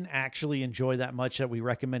we didn't actually enjoy that much that we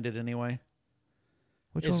recommended anyway?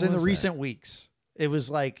 Which It's one in the was that? recent weeks. It was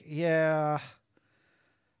like, it's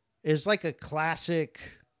like a classic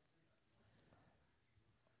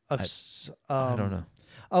of I don't know.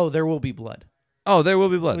 Oh, There Will Be Blood. Oh, There Will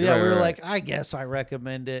Be Blood. Yeah, Right, we were right, like, I guess I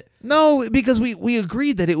recommend it. no, because we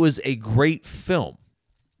agreed that it was a great film.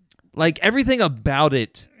 Like everything about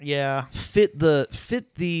it Yeah. fit the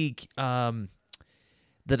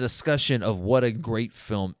discussion of what a great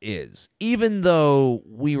film is. Even though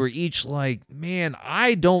we were each like, man,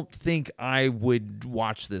 I don't think I would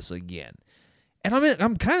watch this again. And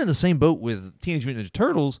I'm kind of in the same boat with Teenage Mutant Ninja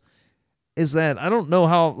Turtles, is that I don't know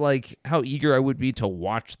how eager I would be to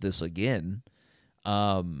watch this again.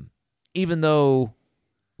 Even though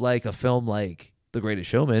like a film like The Greatest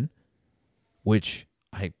Showman, which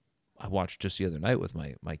I watched just the other night with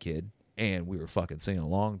my kid, and we were fucking singing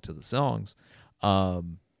along to the songs.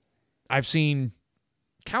 I've seen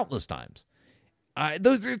countless times.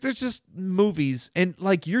 There's just movies, and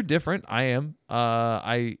like you're different. I am.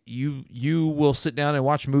 You will sit down and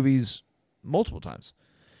watch movies multiple times.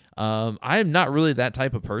 I am not really that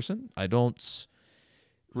type of person. I don't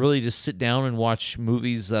really just sit down and watch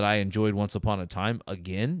movies that I enjoyed once upon a time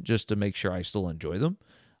again, just to make sure I still enjoy them.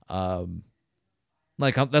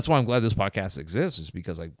 That's why I'm glad this podcast exists, is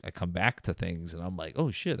because I come back to things and I'm like, oh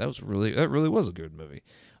shit, that really was a good movie,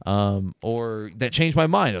 or that changed my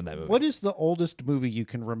mind on that movie. What is the oldest movie you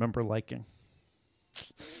can remember liking?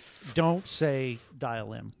 Don't say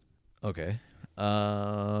Dial M. Okay.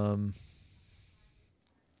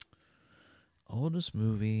 Oldest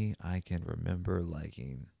movie I can remember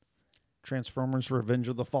liking. Transformers: Revenge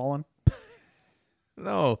of the Fallen.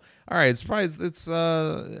 No. All right. It's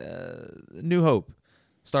New Hope.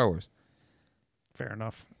 Star Wars. Fair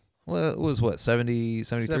enough. Well, it was what, 70,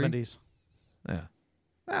 73? 70s. Yeah.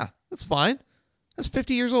 Yeah, that's fine. That's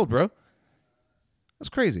 50 years old, bro. That's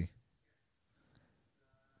crazy.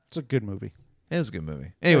 It's a good movie. It was a good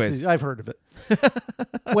movie. Anyways. I've heard of it.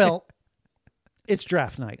 Well, it's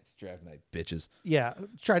draft night. It's draft night, bitches. Yeah.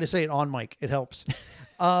 Try to say it on mic. It helps.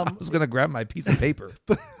 I was going to grab my piece of paper.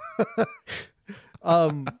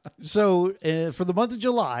 So for the month of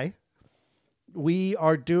July, we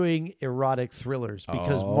are doing erotic thrillers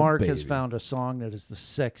because Mark has found a song that is the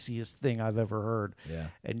sexiest thing I've ever heard. Yeah.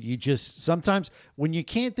 And you just, sometimes when you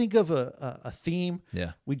can't think of a theme,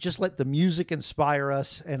 Yeah. we just let the music inspire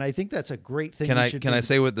us. And I think that's a great thing. Can I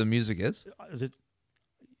say what the music is?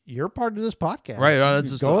 You're part of this podcast. Right.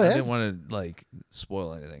 That's just, Go ahead. I didn't want to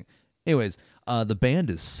spoil anything. Anyways, the band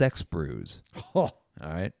is Sex Brews. Oh. All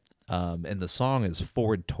right. And the song is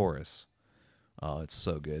Ford Taurus. Oh, it's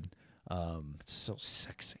so good. It's so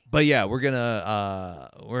sexy. But yeah, we're gonna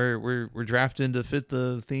we're drafting to fit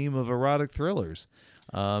the theme of erotic thrillers.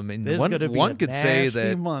 And This is gonna be one a could say nasty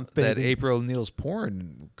that month, that baby. April O'Neil's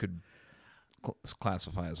Porn could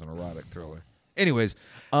classify as an erotic thriller. Anyways,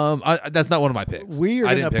 that's not one of my picks. We are I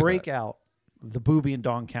going didn't to pick break that. out the booby and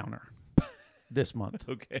dong counter this month.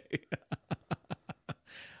 Okay.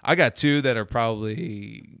 I got two that are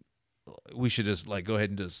probably, we should just go ahead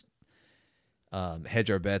and just hedge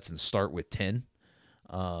our bets and start with 10.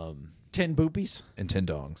 10 boobies And 10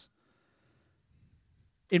 dongs.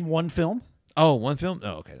 in one film? Oh, one film?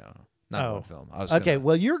 Oh, okay, no. Not Oh. one film. I was Okay, gonna-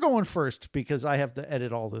 well, you're going first because I have to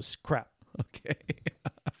edit all this crap. Okay.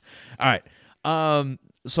 All right.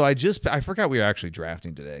 So I forgot we were actually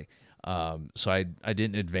drafting today. So I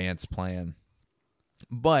didn't advance plan.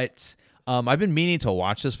 But I've been meaning to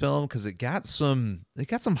watch this film because it got some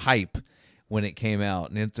hype when it came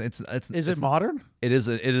out, and it's Is it modern? It is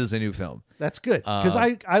a new film. That's good because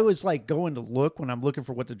I was going to look when I'm looking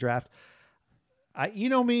for what to draft. You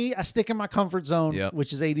know me, I stick in my comfort zone, Yep.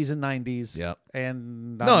 which is 80s and 90s. Yep.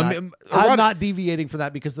 And I'm I'm not deviating from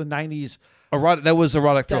that because the 90s, that was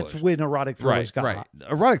erotic thrillers. that's when erotic thrillers got hot.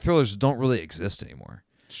 Erotic thrillers don't really exist anymore.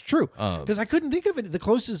 It's true. Because I couldn't think of it. The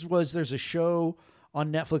closest was there's a show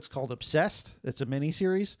on Netflix called Obsessed. It's a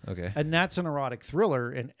miniseries. Okay. And that's an erotic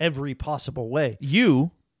thriller in every possible way.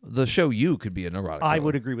 The show You could be an erotic thriller. I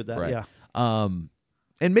would agree with that, Right. yeah.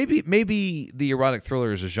 And maybe the erotic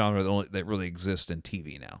thriller is a genre that really exists in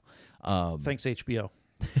TV now. Thanks, HBO.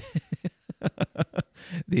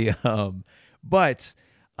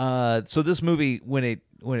 So this movie, when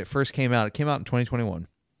it first came out, it came out in 2021.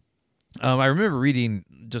 I remember reading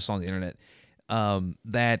just on the internet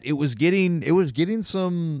that it was getting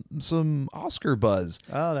some Oscar buzz.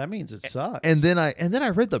 Oh, that means it sucks. And then I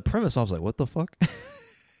read the premise. I was like, what the fuck?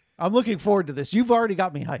 I'm looking forward to this. You've already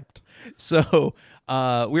got me hyped. So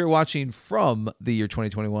we were watching from the year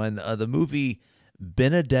 2021 the movie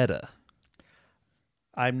Benedetta.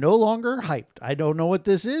 I'm no longer hyped. I don't know what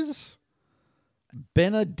this is.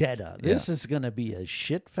 Benedetta. This is going to be a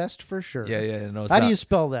shit fest for sure. Yeah. No, How do you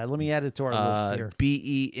spell that? Let me add it to our list here.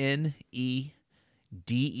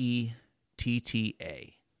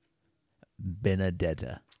 Benedetta.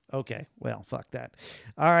 Benedetta. Okay. Well, fuck that.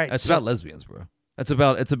 All right. It's about lesbians, bro. It's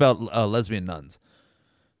about lesbian nuns.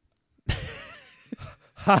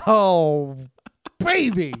 Oh,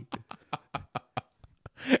 baby.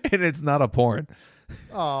 And it's not a porn.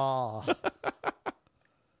 Oh.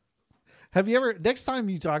 Have you ever, next time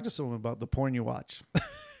you talk to someone about the porn you watch,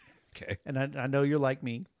 Okay. and I know you're like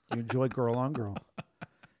me, you enjoy girl on girl,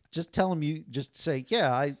 just tell them just say,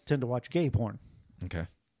 yeah, I tend to watch gay porn. Okay.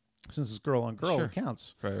 Since it's girl on girl, Sure. it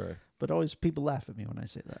counts. Right. But always people laugh at me when I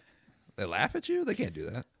say that. They laugh at you? They can't do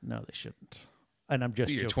that. No, they shouldn't. And I'm just It's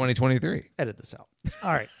the year joking. 2023. Edit this out.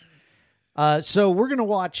 All right. So we're going to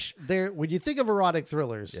watch there. When you think of erotic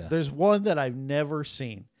thrillers, there's one that I've never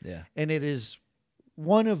seen. Yeah. And it is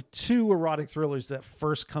one of two erotic thrillers that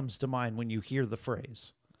first comes to mind when you hear the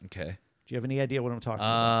phrase. Okay. Do you have any idea what I'm talking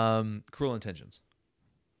about? Cruel Intentions.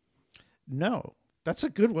 No. That's a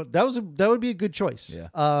good one. That would be a good choice. Yeah.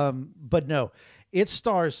 But no. It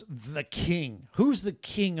stars the king. Who's the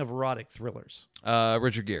king of erotic thrillers?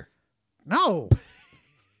 Richard Gere. No.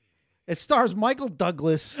 It stars Michael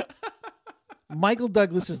Douglas. Michael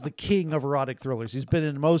Douglas is the king of erotic thrillers. He's been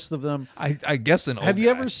in most of them. I guess an old Have you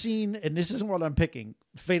guy. ever seen, and this isn't what I'm picking,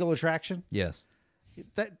 Fatal Attraction? Yes.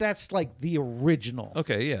 That's like the original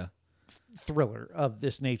Okay, yeah. thriller of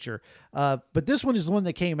this nature. But this one is the one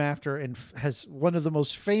that came after and has one of the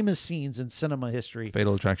most famous scenes in cinema history.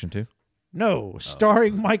 Fatal Attraction 2? No,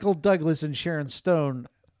 starring Michael Douglas and Sharon Stone.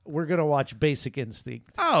 We're going to watch Basic Instinct.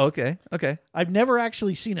 Oh, okay. Okay. I've never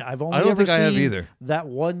actually seen it. I've only I don't ever think I have seen either. that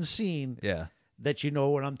one scene Yeah. that you know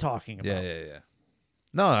what I'm talking about. Yeah.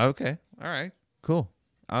 No, okay. All right. Cool.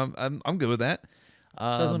 I'm good with that.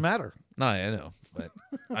 Doesn't matter. No, I know. But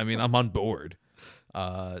I mean, I'm on board.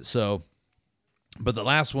 But the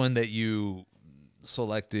last one that you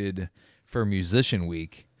selected for Musician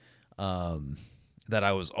Week, that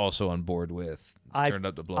I was also on board with, turned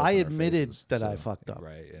up to blow up I in our admitted faces. that So, I fucked up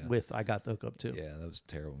right, yeah. with I Got the Hook Up Too. Yeah, that was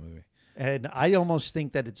a terrible movie. And I almost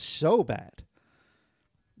think that it's so bad,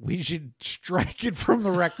 we should strike it from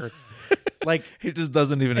the record. Like, It just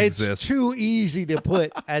doesn't even it's exist. too easy to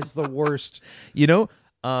put as the worst. You know,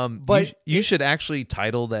 But you should actually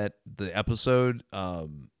title the episode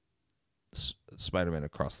Spider-Man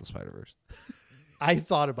Across the Spider-Verse. I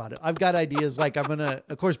thought about it. I've got ideas. Like, I'm going to,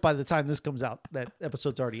 of course, by the time this comes out, that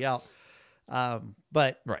episode's already out.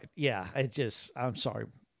 But Right. yeah, I'm sorry.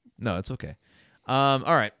 No, it's okay. All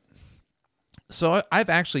right. So I've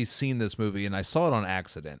actually seen this movie, and I saw it on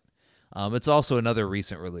accident. It's also another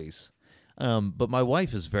recent release. But my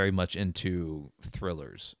wife is very much into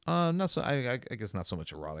thrillers. Not so. I guess not so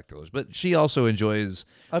much erotic thrillers, but she also enjoys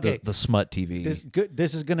the smut TV.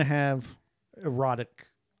 This is going to have erotic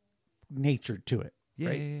nature to it. Yeah,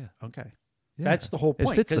 right? yeah. Okay. Yeah. That's the whole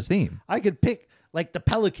point. It fits the 'cause theme. I could pick like the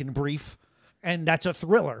Pelican Brief, and that's a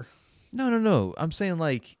thriller. No. I'm saying,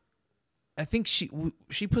 like, I think she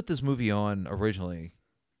put this movie on originally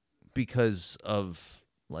because of,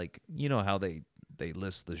 like, you know how they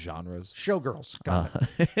list the genres. Showgirls. Got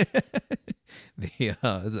it.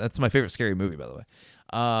 That's my favorite scary movie, by the way.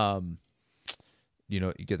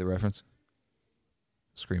 You get the reference?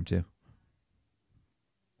 Scream 2.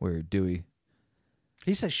 Where Dewey.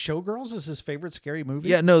 He says Showgirls is his favorite scary movie?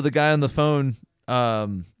 Yeah, no, the guy on the phone,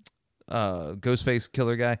 Ghostface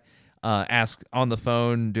killer guy, asks on the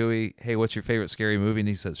phone, Dewey, hey, what's your favorite scary movie? And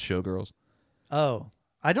he says Showgirls. Oh,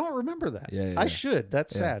 I don't remember that. Yeah. I should.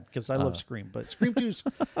 That's sad because I love Scream. But Scream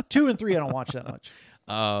 2 and 3 I don't watch that much.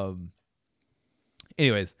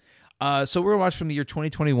 Anyways, so we're watching from the year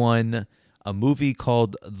 2021 a movie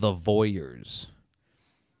called The Voyeurs.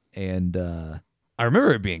 And I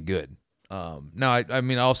remember it being good. Now, I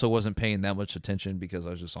mean, I also wasn't paying that much attention because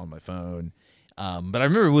I was just on my phone. But I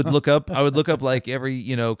remember I would look up like every,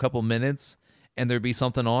 couple minutes, and there'd be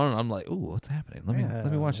something on, and I'm like, ooh, what's happening?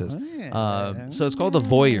 Let me watch this. So it's called The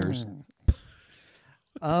Voyeurs.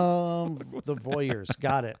 The Voyeurs.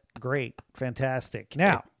 Got it. Great. Fantastic.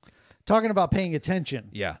 Now, talking about paying attention.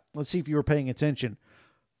 Yeah. Let's see if you were paying attention.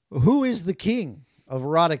 Who is the king of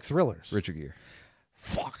erotic thrillers? Richard Gere.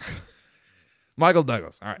 Fuck. Michael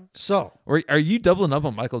Douglas. All right. So, Are you doubling up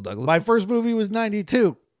on Michael Douglas? my first movie was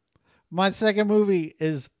 92. My second movie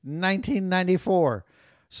is 1994,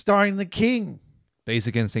 starring the king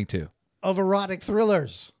Basic Instinct 2. of erotic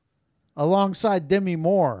thrillers. alongside Demi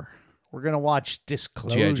Moore, we're going to watch G.I.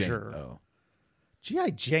 Jane. Disclosure. Oh. G.I.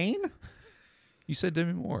 Jane? You said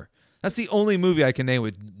Demi Moore. That's the only movie I can name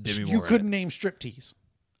with Demi Moore. You couldn't name striptease.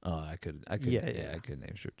 Oh, I could. Yeah. I could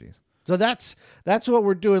name striptease. So that's what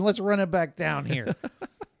we're doing. Let's run it back down here.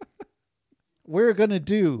 We're going to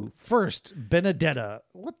do first Benedetta.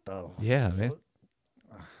 What the? Yeah, man.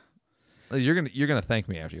 You're gonna thank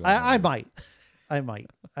me after you. I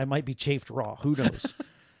might be chafed raw. Who knows?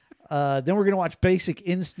 Then we're gonna watch Basic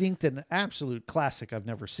Instinct, an absolute classic I've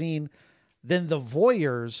never seen. Then The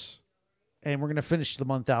Voyeurs, and we're gonna finish the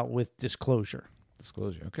month out with Disclosure.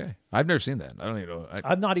 Disclosure. Okay, I've never seen that. I don't even know.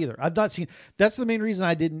 I've not either. I've not seen. That's the main reason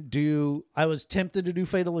I didn't do. I was tempted to do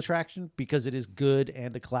Fatal Attraction because it is good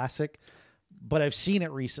and a classic, but I've seen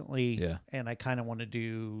it recently. Yeah. And I kind of want to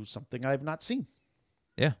do something I've not seen.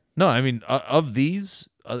 Yeah. No, I mean, of these,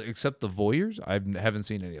 except The Voyeurs, I haven't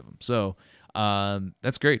seen any of them. So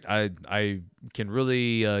that's great. I can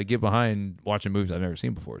really get behind watching movies I've never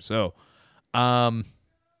seen before. So, all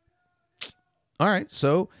right.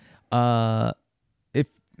 So, damn,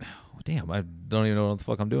 I don't even know what the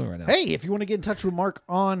fuck I'm doing right now. Hey, if you want to get in touch with Mark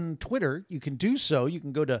on Twitter, you can do so. You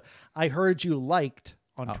can go to I Heard You Liked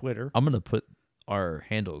on Twitter. I'm going to put our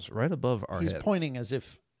handles right above our He's heads. pointing as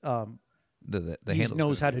if The he handles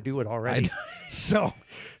knows how to do it already. So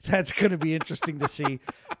that's going to be interesting to see.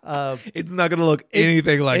 It's not going to look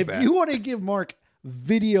anything like that. If you want to give Mark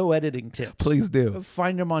video editing tips, Please do.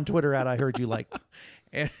 Find him on Twitter at I Heard You Liked.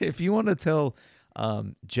 And if you want to tell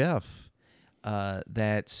Jeff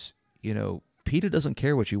that, PETA doesn't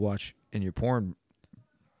care what you watch in your porn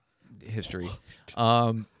history,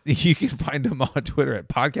 you can find him on Twitter at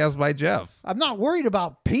Podcast by Jeff. I'm not worried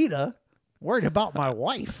about PETA. Worried about my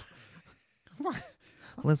wife.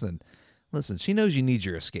 Listen, she knows you need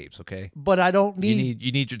your escapes, okay? But I don't need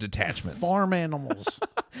you need your detachments. farm animals.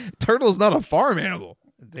 Turtle's not a farm animal.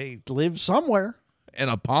 They live somewhere. In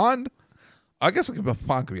a pond? I guess a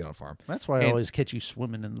pond could be on a farm. That's why I always catch you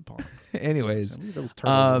swimming in the pond. Anyways, Leave those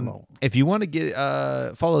turtles alone. if you want to get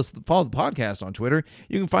follow the podcast on Twitter,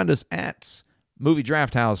 you can find us at Movie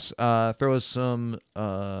Draft House. Throw us some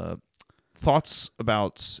thoughts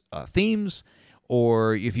about themes,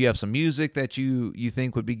 or if you have some music that you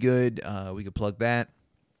think would be good, we could plug that.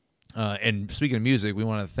 And speaking of music, we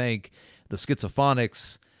want to thank the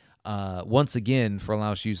Schizophonics once again for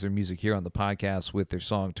allowing us to use their music here on the podcast with their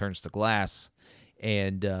song "Turns to Glass."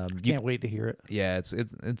 And Can't wait to hear it. yeah,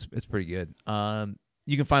 it's pretty good.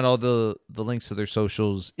 You can find all the links to their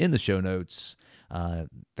socials in the show notes. Throw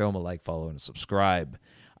them a like, follow, and subscribe.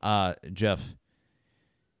 Jeff,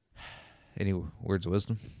 any words of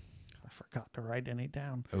wisdom? I forgot to write any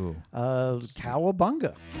down. Oh,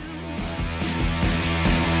 Cowabunga.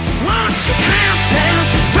 What you can't